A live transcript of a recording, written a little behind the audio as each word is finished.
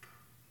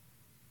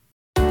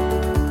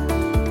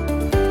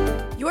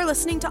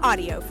listening to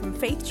audio from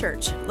Faith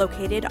Church,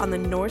 located on the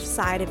north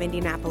side of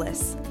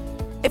Indianapolis.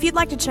 If you'd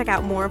like to check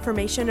out more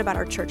information about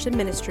our church and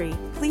ministry,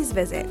 please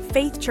visit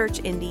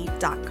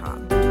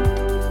faithchurchindy.com.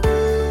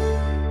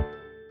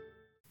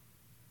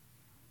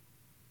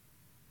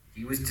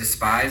 He was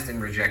despised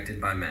and rejected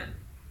by men,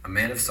 a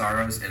man of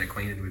sorrows and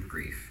acquainted with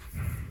grief.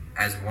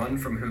 As one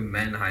from whom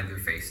men hide their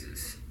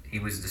faces, he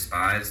was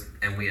despised,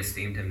 and we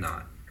esteemed him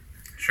not.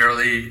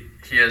 Surely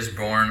he has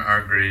borne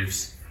our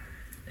griefs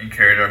and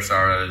carried our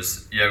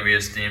sorrows, yet we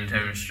esteemed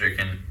him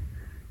stricken,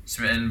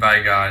 smitten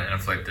by God, and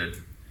afflicted.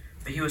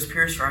 But he was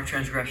pierced for our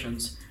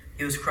transgressions,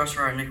 he was crushed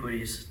for our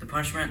iniquities. The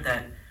punishment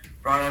that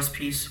brought us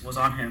peace was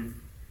on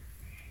him,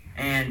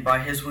 and by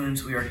his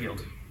wounds we are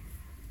healed.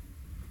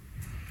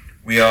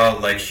 We all,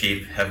 like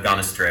sheep, have gone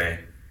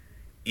astray.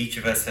 Each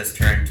of us has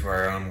turned to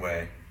our own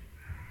way.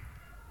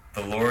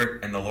 The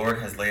Lord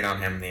has laid on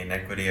him the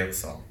iniquity of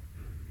us all.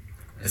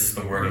 This is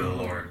the word of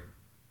the Lord.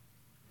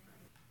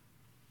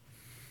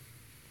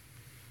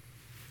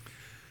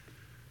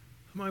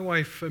 My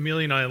wife,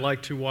 Amelia, and I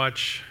like to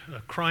watch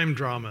crime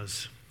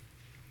dramas.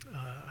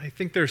 I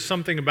think there's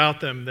something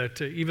about them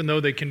that even though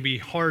they can be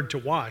hard to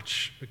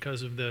watch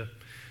because of the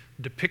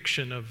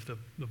depiction of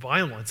the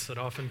violence that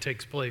often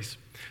takes place,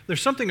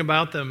 there's something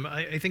about them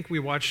I think we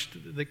watch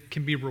that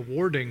can be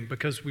rewarding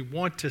because we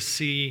want to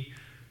see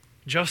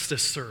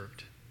justice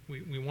served.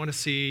 We want to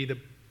see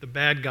the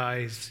bad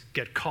guys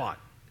get caught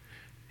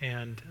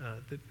and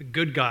the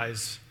good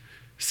guys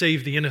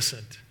save the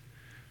innocent.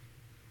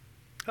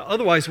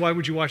 Otherwise, why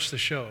would you watch the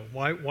show?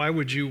 Why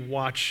would you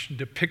watch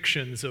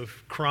depictions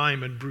of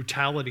crime and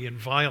brutality and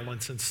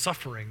violence and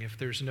suffering if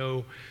there's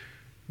no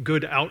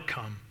good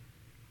outcome?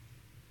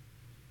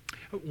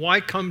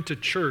 Why come to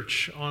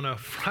church on a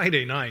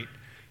Friday night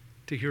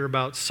to hear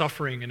about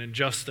suffering and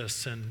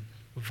injustice and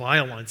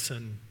violence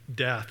and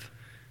death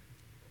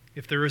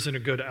if there isn't a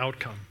good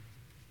outcome?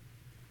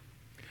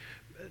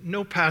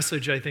 No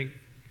passage, I think,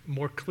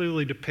 more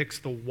clearly depicts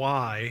the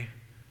why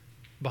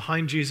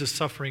behind Jesus'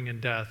 suffering and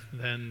death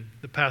than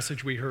the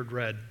passage we heard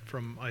read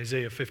from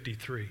Isaiah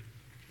 53.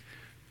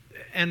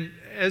 And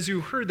as you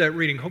heard that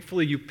reading,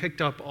 hopefully you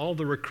picked up all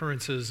the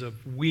recurrences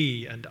of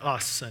we and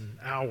us and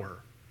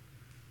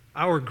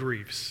our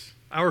griefs,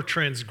 our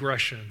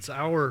transgressions,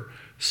 our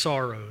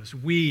sorrows.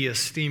 We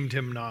esteemed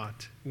him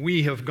not.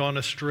 We have gone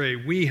astray.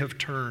 We have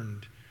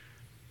turned.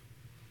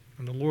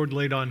 And the Lord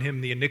laid on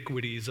him the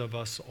iniquities of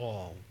us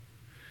all.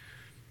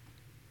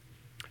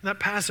 And that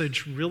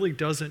passage really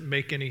doesn't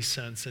make any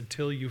sense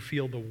until you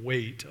feel the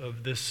weight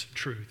of this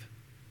truth.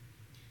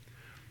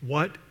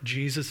 What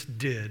Jesus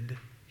did,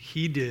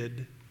 he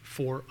did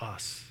for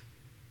us.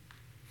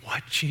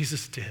 What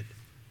Jesus did,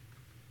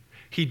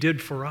 he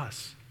did for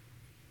us.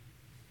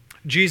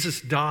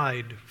 Jesus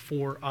died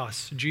for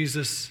us.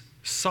 Jesus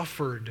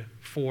suffered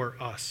for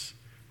us.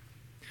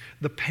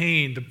 The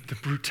pain, the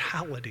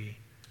brutality,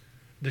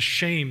 the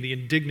shame, the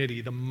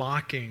indignity, the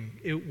mocking,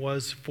 it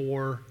was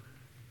for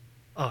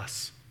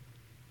us.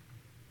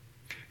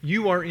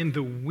 You are in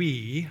the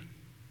we,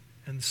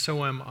 and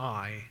so am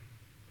I.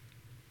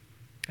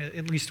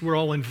 At least we're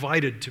all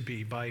invited to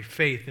be by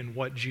faith in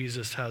what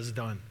Jesus has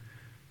done.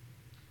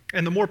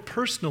 And the more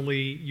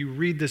personally you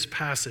read this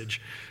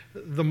passage,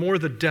 the more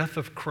the death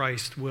of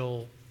Christ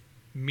will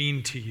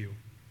mean to you.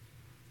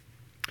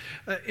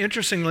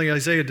 Interestingly,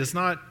 Isaiah does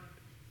not,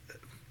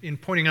 in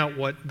pointing out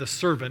what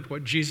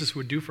Jesus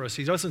would do for us,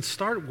 he doesn't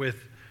start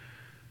with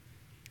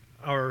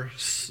our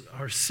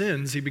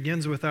sins. He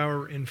begins with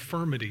our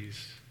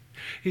infirmities.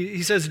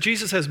 He says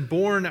Jesus has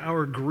borne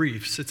our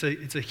griefs. It's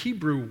a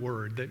Hebrew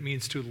word that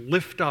means to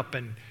lift up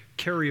and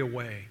carry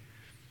away.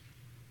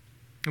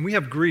 And we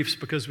have griefs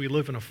because we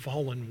live in a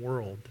fallen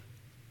world.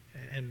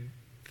 And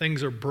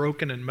things are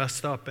broken and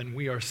messed up and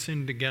we are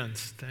sinned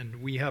against.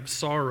 And we have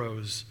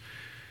sorrows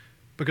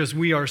because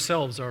we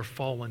ourselves are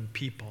fallen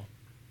people.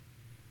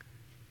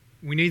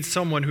 We need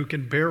someone who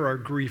can bear our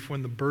grief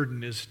when the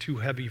burden is too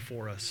heavy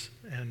for us.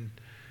 And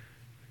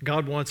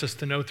God wants us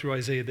to know through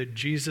Isaiah that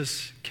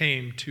Jesus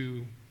came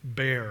to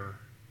bear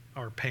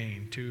our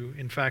pain, to,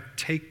 in fact,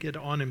 take it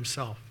on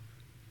himself.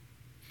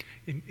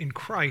 In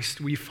Christ,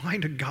 we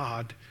find a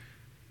God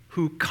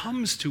who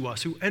comes to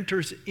us, who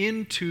enters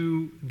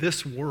into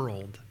this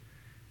world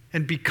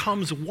and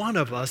becomes one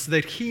of us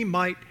that he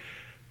might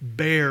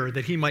bear,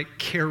 that he might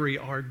carry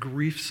our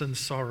griefs and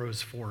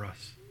sorrows for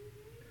us.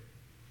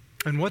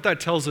 And what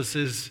that tells us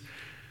is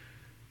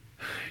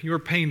your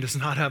pain does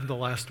not have the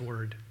last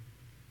word.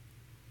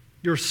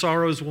 Your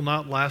sorrows will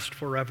not last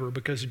forever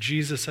because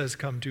Jesus has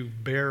come to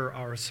bear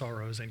our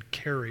sorrows and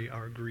carry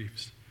our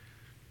griefs.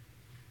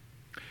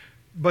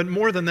 But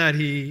more than that,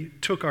 he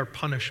took our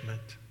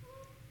punishment.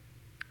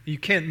 You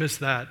can't miss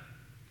that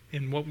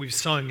in what we've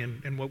sung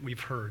and what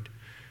we've heard.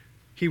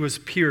 He was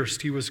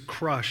pierced, he was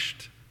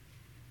crushed.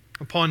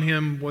 Upon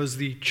him was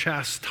the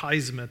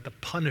chastisement, the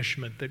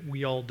punishment that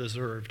we all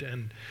deserved.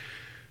 And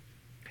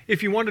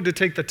if you wanted to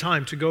take the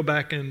time to go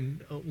back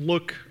and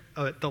look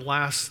at the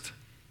last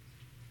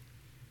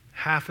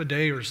half a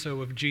day or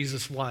so of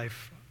Jesus'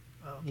 life,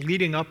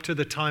 leading up to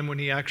the time when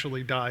he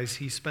actually dies,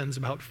 he spends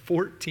about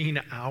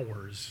 14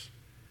 hours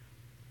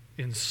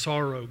in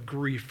sorrow,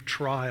 grief,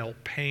 trial,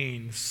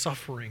 pain,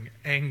 suffering,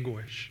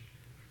 anguish.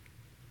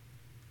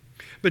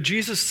 But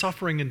Jesus'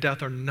 suffering and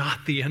death are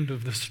not the end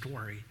of the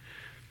story.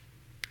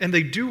 And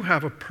they do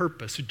have a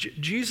purpose.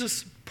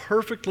 Jesus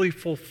perfectly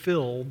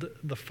fulfilled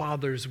the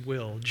Father's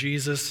will.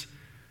 Jesus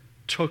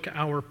took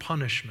our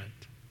punishment.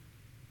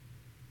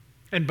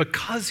 And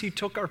because he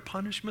took our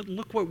punishment,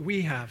 look what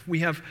we have. We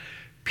have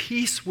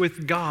peace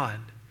with God.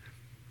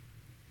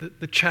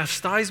 The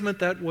chastisement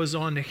that was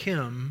on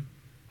him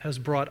has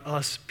brought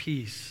us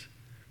peace.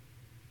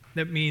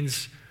 That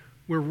means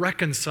we're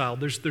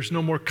reconciled. There's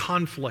no more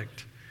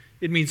conflict.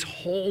 It means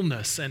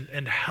wholeness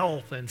and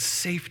health and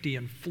safety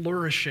and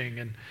flourishing.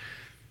 And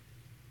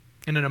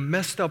in a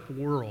messed up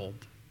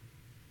world,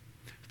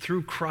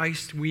 through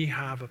Christ we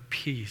have a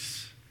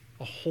peace,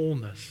 a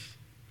wholeness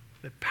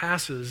that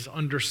passes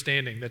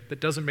understanding, that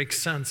doesn't make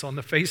sense on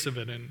the face of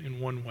it in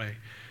one way.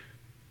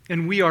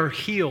 And we are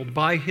healed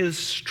by his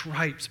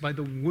stripes, by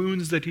the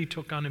wounds that he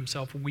took on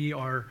himself. We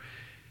are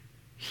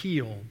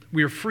healed.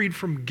 We are freed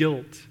from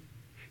guilt,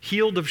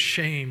 healed of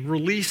shame,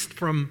 released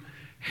from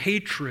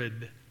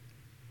hatred.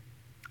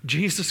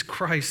 Jesus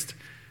Christ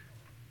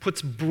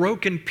puts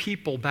broken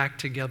people back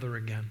together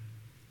again.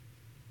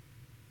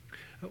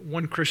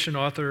 One Christian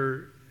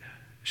author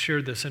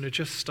shared this, and it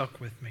just stuck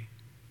with me.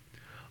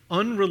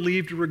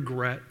 Unrelieved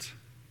regret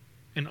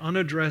and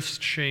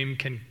unaddressed shame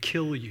can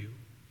kill you.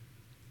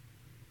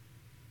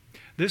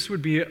 This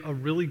would be a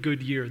really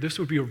good year. This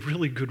would be a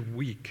really good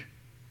week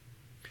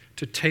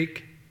to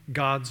take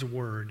God's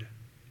word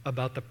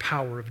about the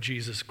power of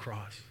Jesus'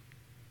 cross.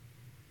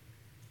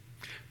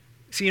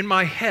 See, in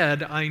my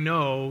head, I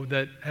know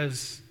that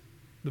as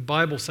the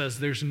Bible says,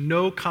 there's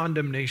no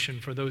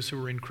condemnation for those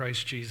who are in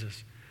Christ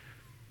Jesus.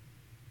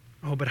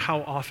 Oh, but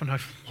how often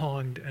I've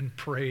longed and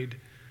prayed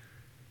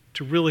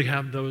to really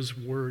have those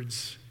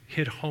words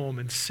hit home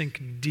and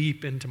sink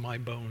deep into my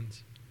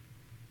bones.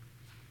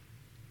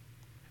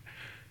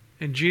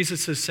 And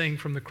Jesus is saying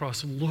from the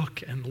cross,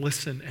 look and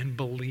listen and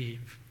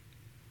believe.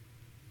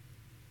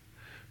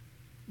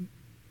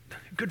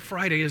 Good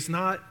Friday is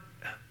not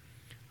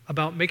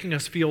about making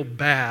us feel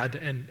bad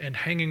and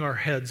hanging our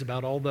heads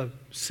about all the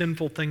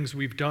sinful things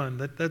we've done.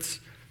 That's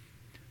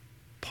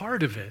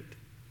part of it,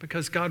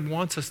 because God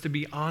wants us to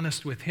be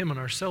honest with him and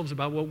ourselves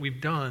about what we've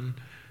done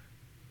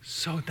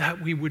so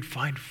that we would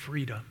find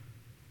freedom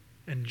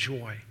and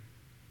joy.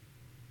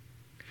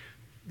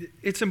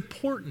 It's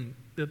important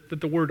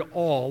that the word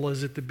all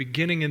is at the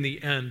beginning and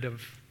the end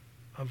of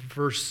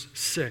verse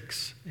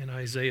 6 in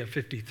Isaiah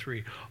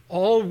 53.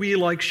 All we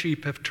like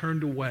sheep have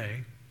turned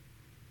away,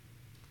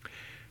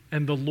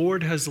 and the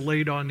Lord has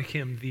laid on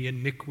him the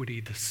iniquity,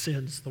 the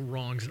sins, the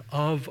wrongs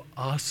of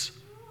us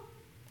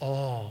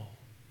all.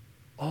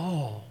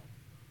 All.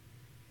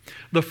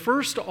 The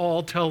first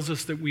all tells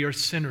us that we are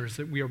sinners,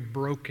 that we are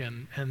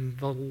broken, and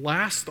the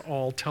last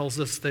all tells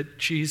us that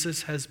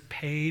Jesus has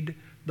paid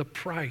the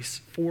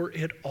price for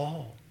it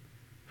all,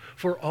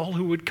 for all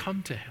who would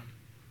come to him.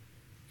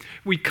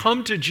 We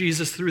come to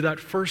Jesus through that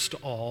first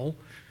all,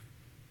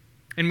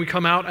 and we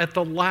come out at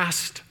the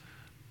last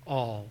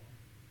all.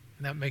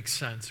 And that makes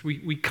sense.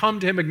 We come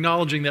to him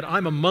acknowledging that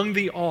I'm among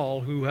the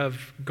all who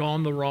have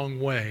gone the wrong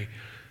way,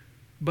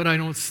 but I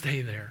don't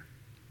stay there.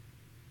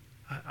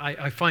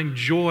 I find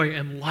joy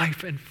and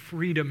life and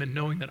freedom in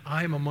knowing that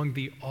I am among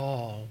the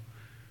all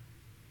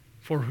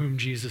for whom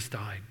Jesus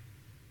died.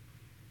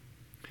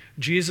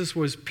 Jesus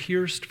was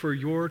pierced for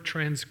your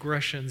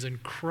transgressions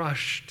and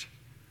crushed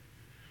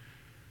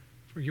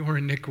for your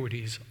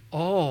iniquities,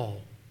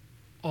 all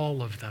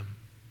of them.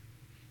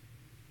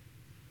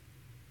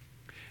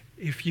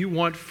 If you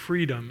want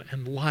freedom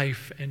and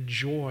life and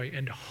joy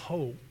and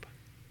hope,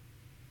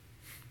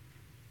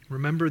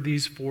 remember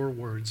these 4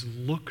 words: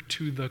 look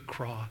to the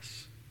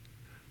cross.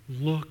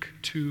 Look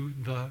to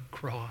the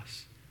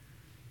cross.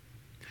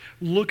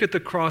 Look at the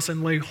cross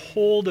and lay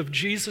hold of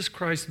Jesus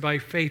Christ by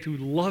faith, who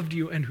loved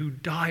you and who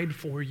died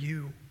for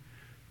you.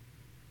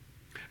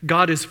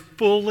 God is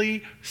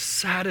fully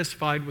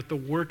satisfied with the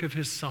work of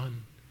his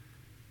Son.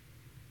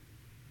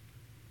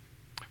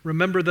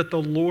 Remember that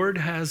the Lord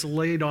has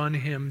laid on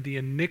him the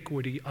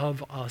iniquity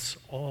of us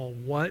all.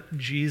 What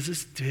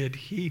Jesus did,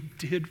 he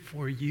did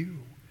for you.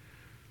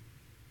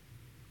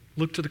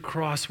 Look to the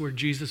cross where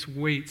Jesus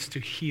waits to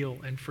heal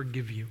and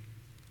forgive you.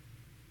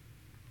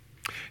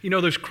 You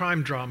know, those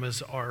crime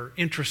dramas are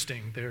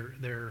interesting.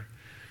 They're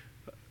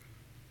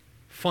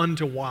fun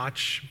to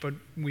watch, but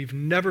we've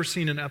never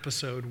seen an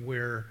episode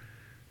where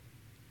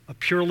a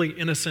purely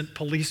innocent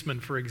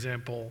policeman, for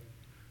example,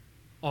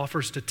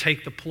 offers to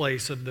take the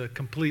place of the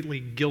completely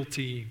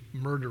guilty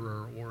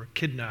murderer or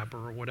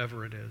kidnapper or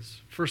whatever it is.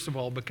 First of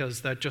all,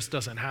 because that just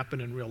doesn't happen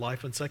in real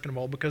life, and second of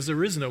all, because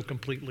there is no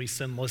completely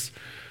sinless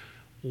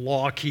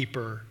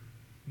lawkeeper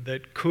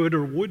that could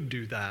or would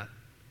do that.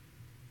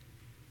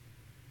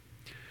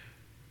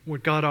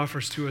 What God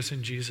offers to us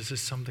in Jesus is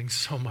something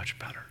so much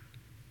better.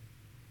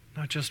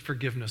 Not just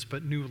forgiveness,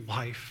 but new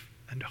life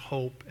and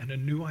hope and a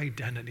new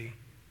identity.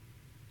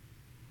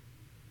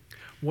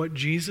 What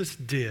Jesus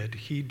did,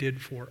 he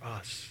did for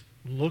us.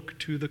 Look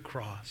to the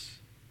cross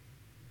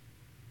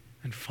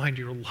and find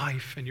your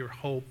life and your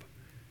hope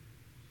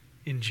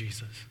in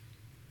Jesus.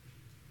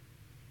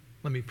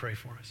 Let me pray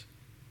for us.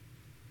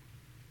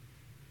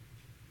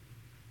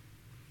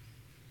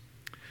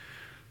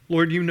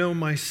 Lord, you know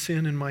my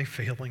sin and my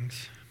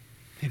failings,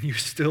 and you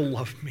still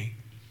love me.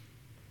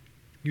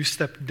 You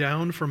stepped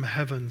down from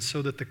heaven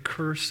so that the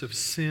curse of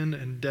sin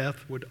and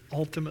death would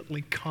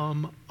ultimately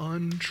come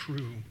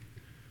untrue.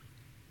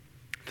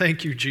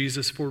 Thank you,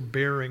 Jesus, for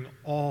bearing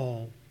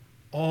all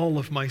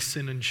of my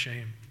sin and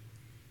shame.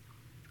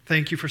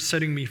 Thank you for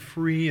setting me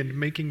free and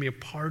making me a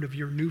part of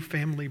your new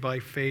family by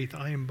faith.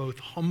 I am both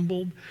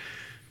humbled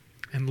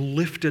and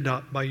lifted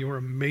up by your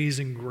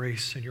amazing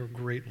grace and your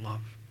great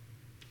love.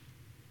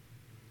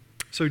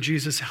 So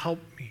Jesus, help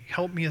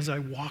me as I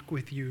walk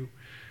with you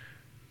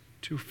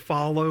to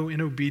follow in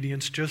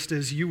obedience just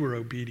as you were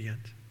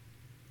obedient.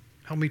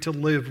 Help me to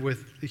live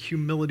with the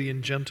humility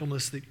and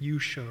gentleness that you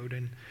showed,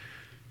 and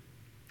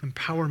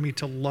empower me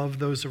to love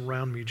those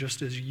around me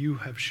just as you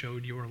have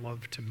showed your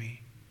love to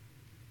me.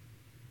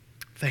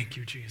 Thank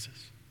you,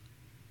 Jesus.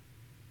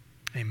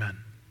 Amen.